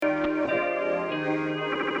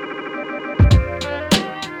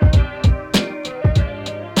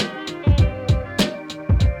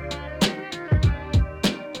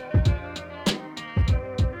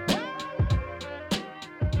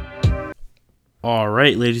All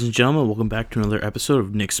right, ladies and gentlemen, welcome back to another episode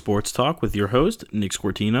of Nick's Sports Talk with your host, Nick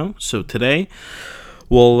Scortino. So today,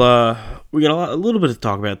 we got a little bit to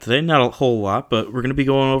talk about today, not a whole lot, but we're going to be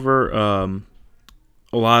going over a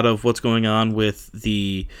lot of what's going on with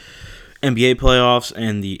the NBA playoffs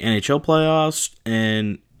and the NHL playoffs,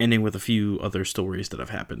 and ending with a few other stories that have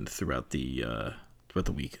happened throughout the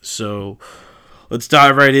week. So let's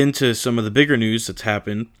dive right into some of the bigger news that's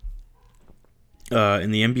happened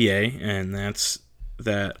in the NBA, and that's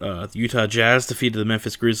that the Utah Jazz defeated the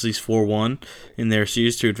Memphis Grizzlies 4-1 in their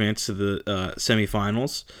series to advance to the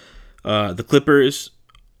semifinals. The Clippers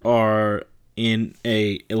are in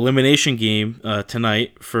a elimination game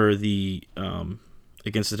tonight for the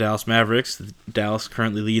against the Dallas Mavericks. Dallas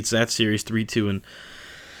currently leads that series 3-2, and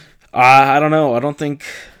I don't know. I don't think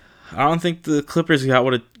the Clippers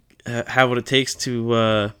got have what it takes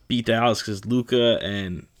to beat Dallas, because Luka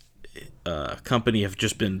and company have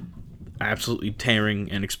just been absolutely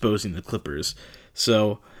tearing and exposing the Clippers.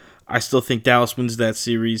 So I still think Dallas wins that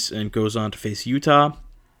series and goes on to face Utah.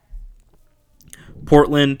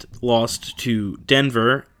 Portland lost to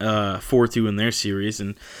Denver 4-2 in their series,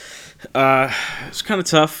 and it's kind of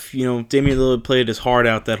tough. You know, Damian Lillard played his heart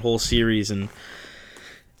out that whole series, and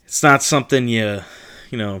it's not something you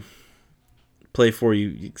play for.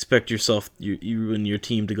 You expect you and your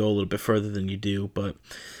team to go a little bit further than you do, but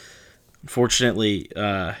unfortunately,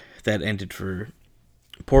 that ended for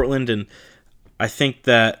Portland, and I think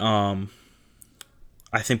that Portland's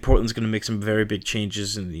going to make some very big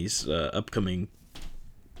changes in these upcoming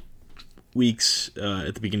weeks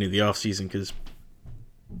at the beginning of the offseason, because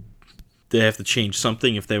they have to change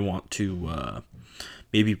something if they want to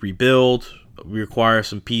maybe rebuild, require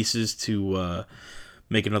some pieces to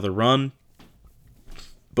make another run.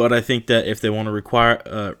 But I think that if they want to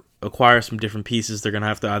acquire some different pieces, they're going to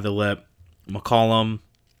have to either let McCollum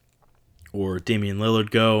or Damian Lillard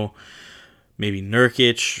go, maybe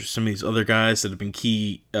Nurkic, some of these other guys that have been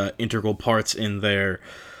key integral parts in their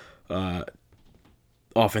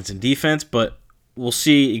offense and defense. But we'll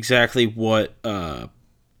see exactly what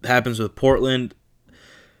happens with Portland.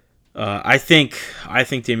 I think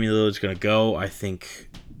Damian Lillard's going to go. I think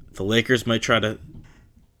the Lakers might try to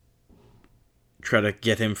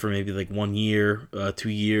get him for maybe like 1 year, 2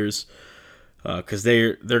 years, because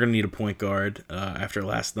they're going to need a point guard after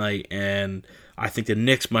last night, and I think the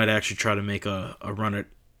Knicks might actually try to make a run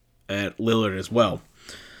at Lillard as well.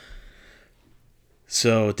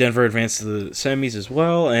 So Denver advanced to the semis as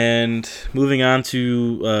well, and moving on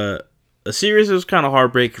to a series that was kind of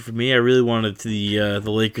heartbreaking for me. I really wanted the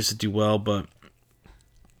Lakers to do well, but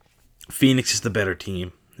Phoenix is the better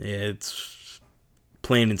team. It's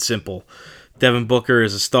plain and simple. Devin Booker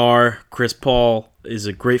is a star. Chris Paul is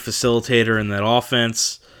a great facilitator in that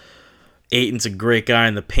offense. Ayton's a great guy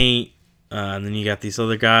in the paint. And then you got these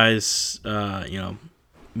other guys,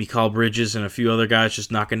 Mikal Bridges and a few other guys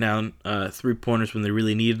just knocking down three-pointers when they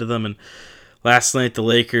really needed them. And last night, the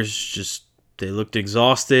Lakers they looked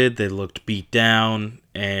exhausted. They looked beat down.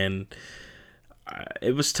 And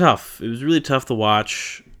it was tough. It was really tough to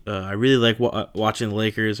watch. I really like watching the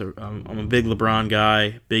Lakers. I'm a big LeBron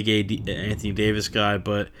guy, big Anthony Davis guy,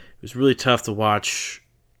 but it was really tough to watch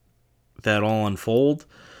that all unfold.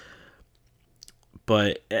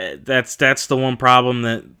 But that's the one problem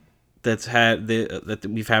that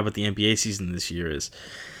we've had with the NBA season this year, is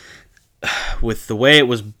with the way it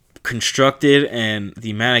was constructed and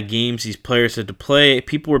the amount of games these players had to play,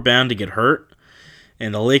 people were bound to get hurt,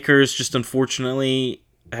 and the Lakers just unfortunately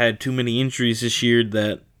had too many injuries this year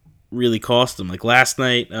that really cost them. Like last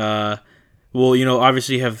night,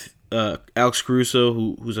 obviously you have Alex Caruso,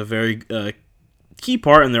 who's a very key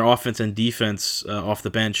part in their offense and defense off the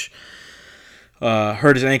bench.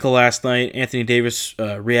 Hurt his ankle last night. Anthony Davis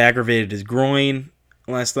re-aggravated his groin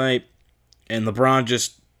last night, and LeBron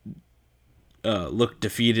just looked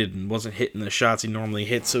defeated and wasn't hitting the shots he normally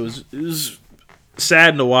hits. So it was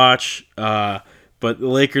sad to watch. But the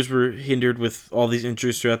Lakers were hindered with all these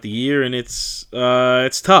injuries throughout the year, and it's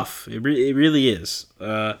tough. It really is.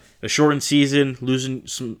 A shortened season, losing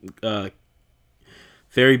some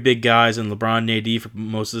very big guys in LeBron and AD for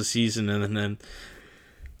most of the season, and then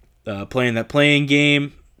playing that playing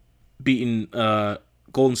game, beating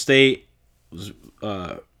Golden State was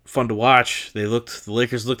fun to watch. The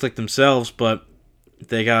Lakers looked like themselves, but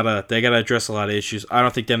they gotta address a lot of issues. I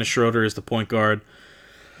don't think Dennis Schroeder is the point guard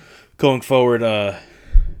going forward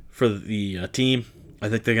for the team. I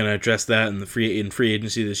think they're going to address that in free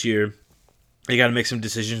agency this year. They got to make some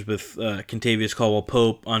decisions with Kentavious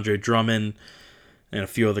Caldwell-Pope, Andre Drummond, and a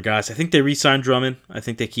few other guys. I think they re-signed Drummond. I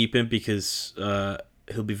think they keep him because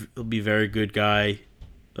he'll be a very good guy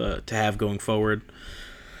to have going forward.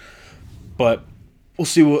 But we'll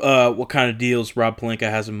see what kind of deals Rob Pelinka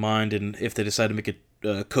has in mind, and if they decide to make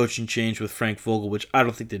a coaching change with Frank Vogel, which I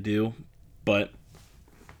don't think they do. But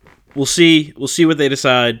we'll see. We'll see what they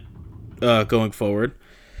decide going forward.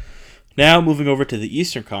 Now moving over to the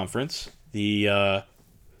Eastern Conference, the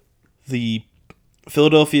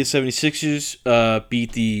Philadelphia 76ers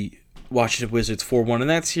beat the Washington Wizards 4-1 in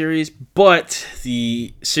that series, but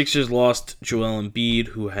the Sixers lost Joel Embiid,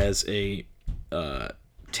 who has a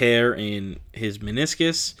tear in his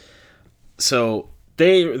meniscus. So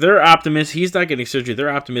they're optimistic. He's not getting surgery. They're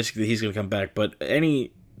optimistic that he's going to come back, but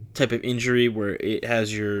any type of injury where it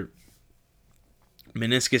has your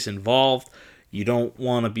meniscus involved, you don't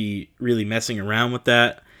want to be really messing around with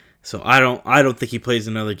that. So I don't think he plays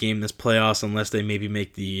another game this playoffs unless they maybe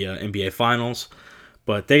make the NBA Finals.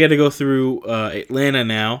 But they got to go through Atlanta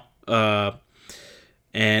now,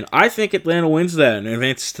 and I think Atlanta wins that and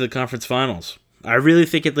advances to the conference finals. I really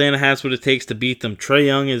think Atlanta has what it takes to beat them. Trae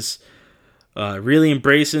Young is really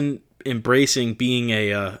embracing being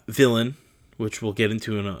a villain, which we'll get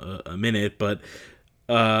into in a minute. But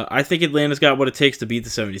I think Atlanta's got what it takes to beat the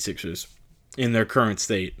 76ers in their current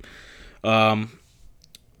state. Now,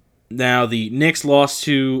 the Knicks lost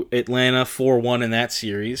to Atlanta 4-1 in that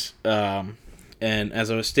series. And as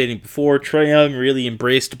I was stating before, Trae Young really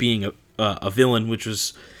embraced being a villain, which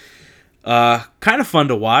was kind of fun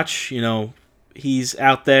to watch. You know, he's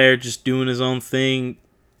out there just doing his own thing,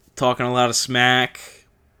 talking a lot of smack.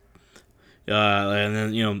 And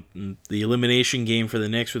then, you know, the elimination game for the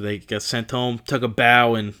Knicks where they got sent home, took a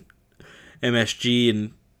bow in MSG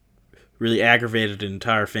and really aggravated an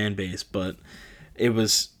entire fan base. But it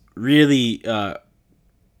was really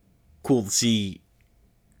cool to see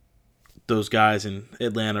those guys in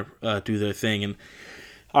Atlanta do their thing. And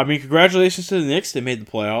I mean, congratulations to the Knicks. They made the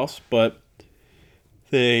playoffs, but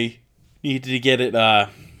they needed to get it.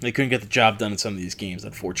 They couldn't get the job done in some of these games,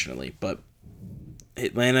 unfortunately. But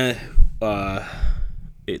Atlanta ended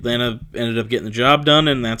up getting the job done,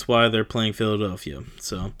 and that's why they're playing Philadelphia.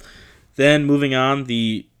 So then moving on,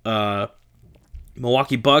 the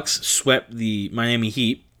Milwaukee Bucks swept the Miami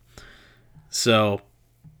Heat. So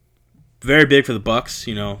very big for the Bucks.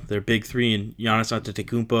 You know, their big three in Giannis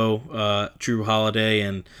Antetokounmpo, Drew Holiday,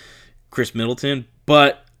 and Chris Middleton.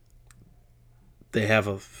 But they have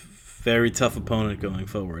a very tough opponent going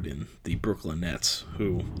forward in the Brooklyn Nets,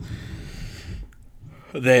 who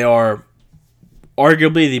they are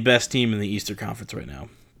arguably the best team in the Eastern Conference right now.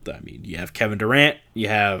 I mean, you have Kevin Durant, you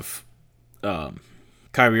have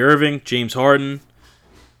Kyrie Irving, James Harden.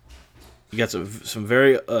 You got some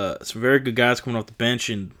very good guys coming off the bench,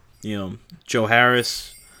 and you know, Joe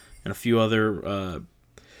Harris and a few other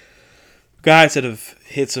guys that have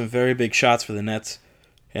hit some very big shots for the Nets.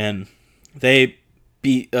 And they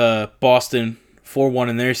beat Boston 4-1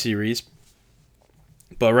 in their series.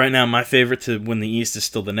 But right now, my favorite to win the East is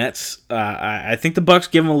still the Nets. I think the Bucks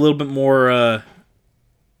give them a little bit more of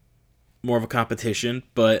a competition,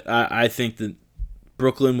 but I think that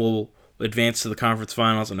Brooklyn will advance to the conference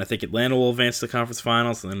finals, and I think Atlanta will advance to the conference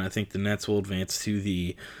finals, and then I think the Nets will advance to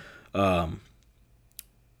the NBA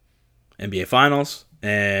Finals,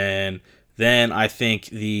 and then I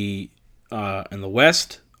think in the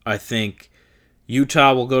West, I think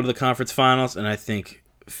Utah will go to the conference finals, and I think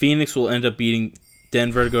Phoenix will end up beating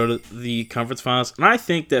Denver to go to the conference finals, and I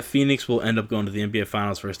think that Phoenix will end up going to the NBA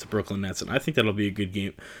Finals versus the Brooklyn Nets, and I think that'll be a good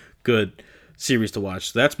game, good series to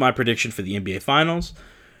watch. So that's my prediction for the NBA Finals.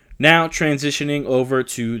 Now transitioning over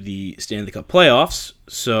to the Stanley Cup playoffs.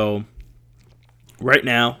 So right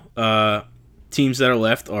now, teams that are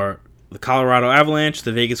left are the Colorado Avalanche,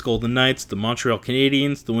 the Vegas Golden Knights, the Montreal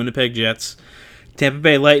Canadiens, the Winnipeg Jets, Tampa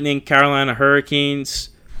Bay Lightning, Carolina Hurricanes,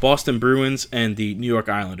 Boston Bruins, and the New York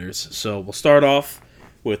Islanders. So we'll start off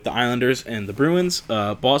with the Islanders and the Bruins.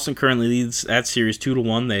 Boston currently leads that series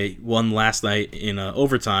 2-1. They won last night in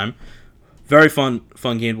overtime. Very fun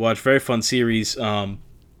game to watch. Very fun series.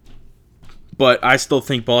 But I still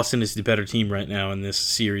think Boston is the better team right now in this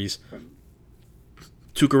series.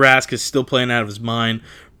 Tuukka Rask is still playing out of his mind.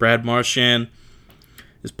 Brad Marchand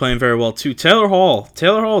is playing very well too. Taylor Hall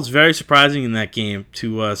is very surprising in that game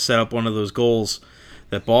to set up one of those goals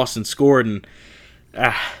that Boston scored, and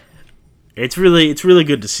it's really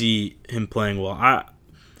good to see him playing well.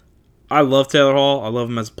 I love Taylor Hall. I love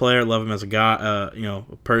him as a player. I love him as a guy, a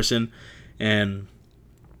person, and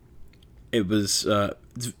it was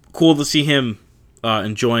cool to see him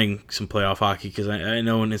enjoying some playoff hockey, because I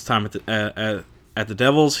know in his time at the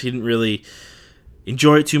Devils, he didn't really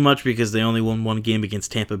enjoy it too much because they only won one game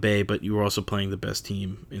against Tampa Bay, but you were also playing the best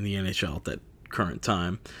team in the NHL at that current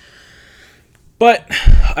time. But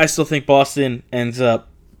I still think Boston ends up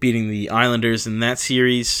beating the Islanders in that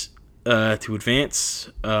series to advance.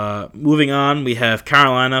 Moving on, we have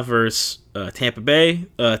Carolina versus Tampa Bay.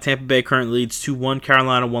 Tampa Bay currently leads 2-1.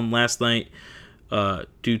 Carolina won last night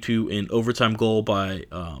due to an overtime goal by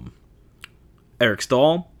Eric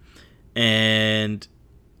Stahl. And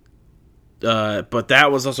but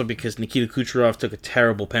that was also because Nikita Kucherov took a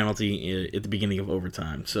terrible penalty at the beginning of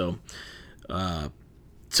overtime. So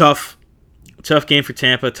tough game for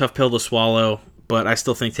Tampa, tough pill to swallow. But I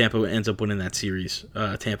still think Tampa ends up winning that series.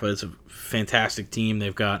 Tampa is a fantastic team.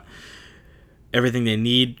 They've got everything they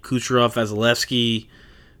need. Kucherov, Vasilevsky,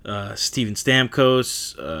 Steven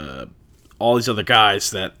Stamkos, all these other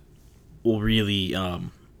guys that will really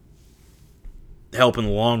help in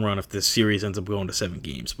the long run if this series ends up going to 7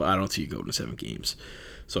 games. But I don't see it going to 7 games.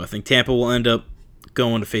 So I think Tampa will end up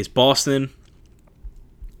going to face Boston.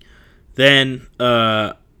 Then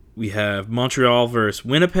we have Montreal versus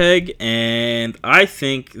Winnipeg, and I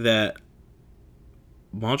think that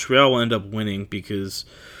Montreal will end up winning because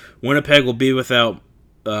Winnipeg will be without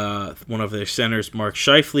one of their centers, Mark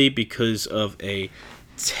Scheifele, because of a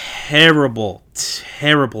terrible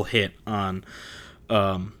hit on.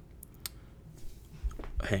 Hang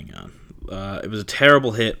on. It was a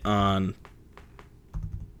terrible hit on.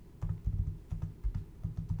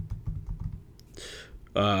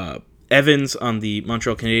 Evans on the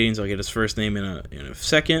Montreal Canadiens. I'll get his first name in a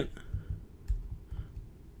second.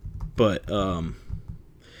 But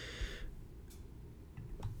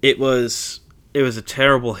it was a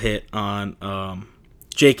terrible hit on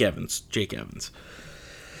Jake Evans.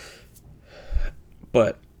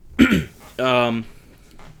 But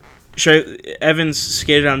Evans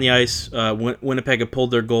skated on the ice. Winnipeg had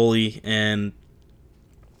pulled their goalie, and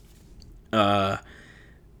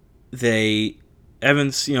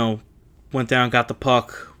Evans, went down, got the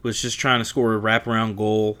puck, was just trying to score a wraparound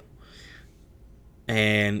goal,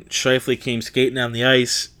 and Scheifele came skating on the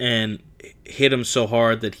ice and hit him so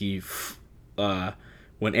hard that he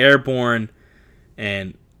went airborne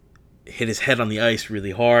and hit his head on the ice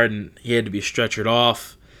really hard, and he had to be stretchered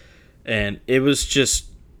off. And it was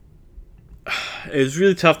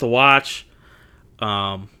really tough to watch.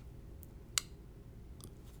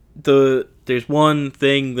 There's one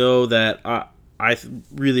thing though that I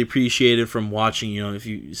really appreciated from watching. If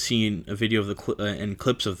you've seen a video of and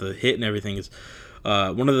clips of the hit and everything, is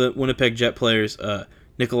one of the Winnipeg Jet players,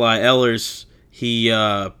 Nikolai Ehlers. He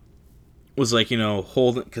was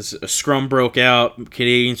holding because a scrum broke out.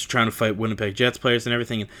 Canadians were trying to fight Winnipeg Jets players and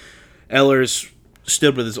everything, and Ehlers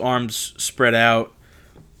stood with his arms spread out,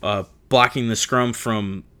 blocking the scrum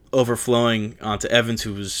from overflowing onto Evans,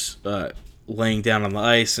 who was laying down on the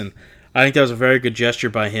ice. And I think that was a very good gesture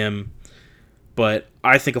by him. But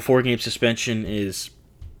I think a 4-game suspension is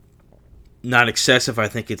not excessive. I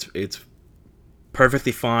think it's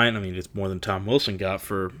perfectly fine. I mean, it's more than Tom Wilson got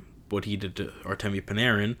for what he did to Artemi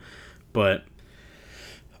Panarin. But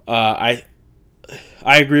I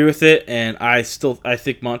agree with it, and I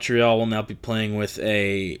think Montreal will now be playing with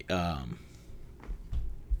a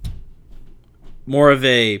more of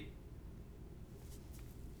a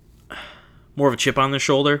chip on their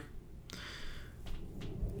shoulder.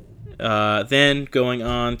 Then going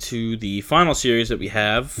on to the final series that we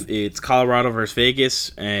have, it's Colorado versus Vegas,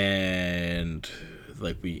 and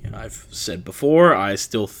I've said before, I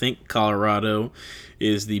still think Colorado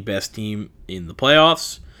is the best team in the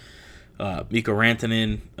playoffs. Mikko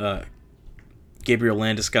Rantanen, Gabriel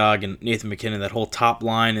Landeskog, and Nathan McKinnon. That whole top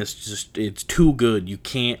line is it's too good. You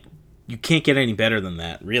can't get any better than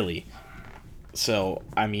that, really. So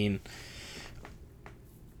I mean,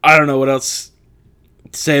 I don't know what else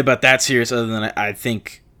to say about that series other than I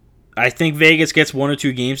think Vegas gets 1 or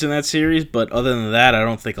 2 games in that series, but other than that, I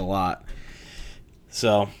don't think a lot.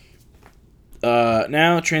 So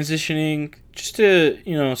now transitioning just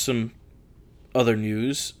to some other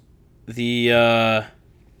news. The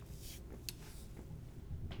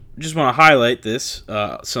just want to highlight this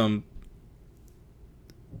some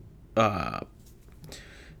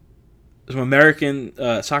American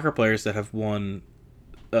soccer players that have won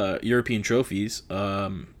European trophies.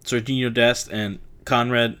 Serginho Dest and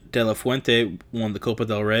Conrad De La Fuente won the Copa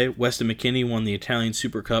del Rey. Weston McKennie won the Italian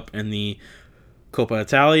Super Cup and the Coppa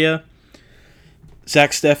Italia.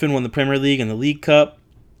 Zach Steffen won the Premier League and the League Cup.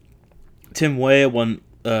 Tim Weah won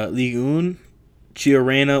Ligue 1. Gio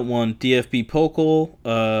Reyna won DFB Pokal.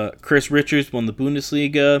 Chris Richards won the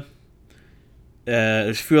Bundesliga.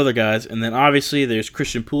 There's a few other guys. And then obviously there's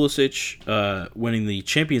Christian Pulisic winning the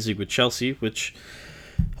Champions League with Chelsea, which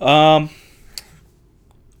I'm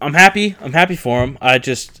happy. I'm happy for him.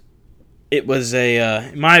 it was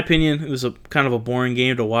in my opinion, it was a kind of a boring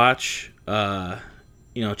game to watch.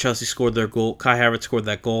 Chelsea scored their goal. Kai Havertz scored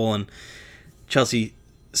that goal, and Chelsea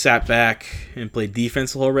sat back and played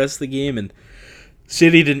defense the whole rest of the game, and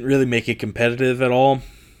City didn't really make it competitive at all.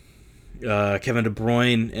 Kevin De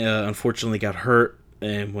Bruyne unfortunately got hurt,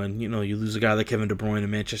 and when you lose a guy like Kevin De Bruyne in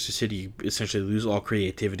Manchester City, you essentially lose all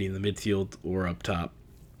creativity in the midfield or up top.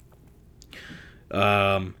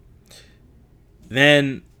 Then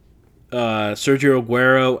Sergio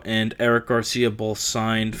Aguero and Eric Garcia both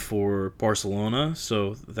signed for Barcelona,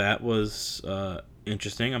 so that was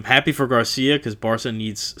interesting. I'm happy for Garcia because Barca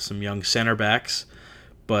needs some young center backs,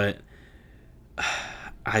 but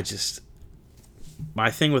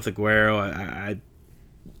my thing with Aguero, I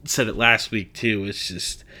said it last week too. It's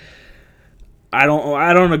just I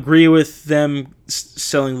don't agree with them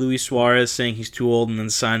selling Luis Suarez, saying he's too old, and then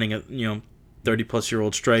signing a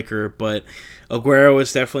 30-plus-year-old striker, but Aguero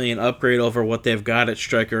is definitely an upgrade over what they've got at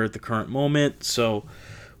striker at the current moment. So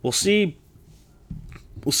we'll see.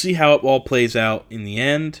 We'll see how it all plays out in the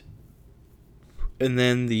end. And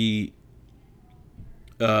then the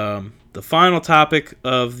final topic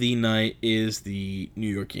of the night is the New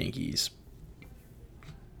York Yankees.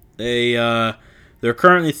 They're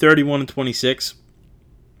currently 31-26.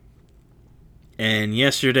 And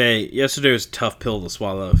yesterday was a tough pill to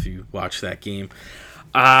swallow if you watch that game.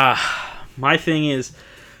 My thing is,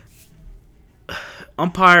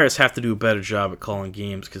 umpires have to do a better job at calling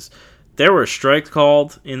games because there were strikes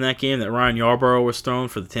called in that game that Ryan Yarbrough was thrown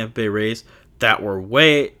for the Tampa Bay Rays that were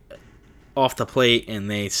way off the plate, and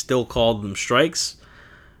they still called them strikes.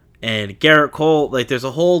 And Garrett Cole, there's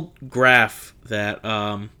a whole graph that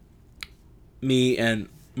me and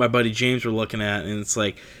my buddy James were looking at, and it's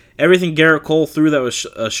like everything Garrett Cole threw that was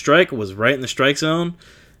a strike was right in the strike zone,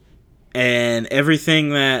 and everything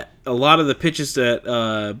that a lot of the pitches that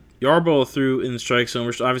Yarbrough threw in the strike zone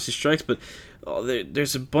were obviously strikes, but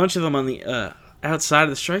there's a bunch of them on the outside of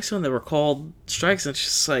the strike zone that were called strikes, and it's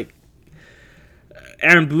just like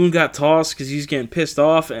Aaron Boone got tossed because he's getting pissed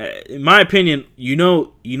off. In my opinion,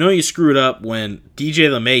 you screwed up when DJ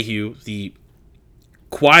LeMahieu, the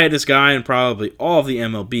quietest guy in probably all of the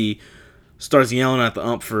MLB, starts yelling at the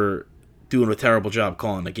ump for doing a terrible job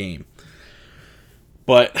calling the game.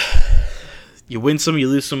 But you win some, you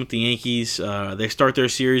lose some with the Yankees. They start their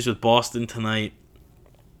series with Boston tonight,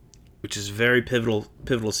 which is a very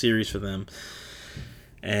pivotal series for them.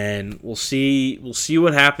 And we'll see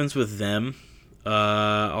what happens with them.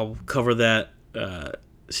 I'll cover that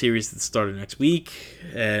series that started next week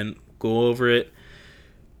and go over it.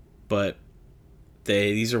 But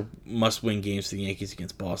these are must-win games for the Yankees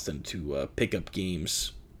against Boston to pick up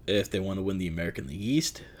games if they want to win the American League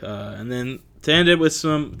East. And then to end the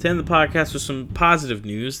podcast with some positive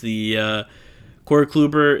news, the Corey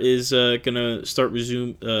Kluber is gonna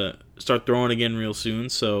start throwing again real soon.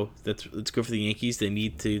 So that's good for the Yankees. They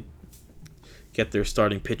need to get their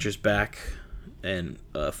starting pitchers back and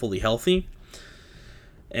fully healthy.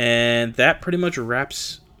 And that pretty much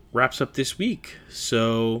wraps up this week.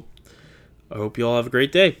 So I hope you all have a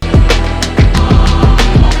great day.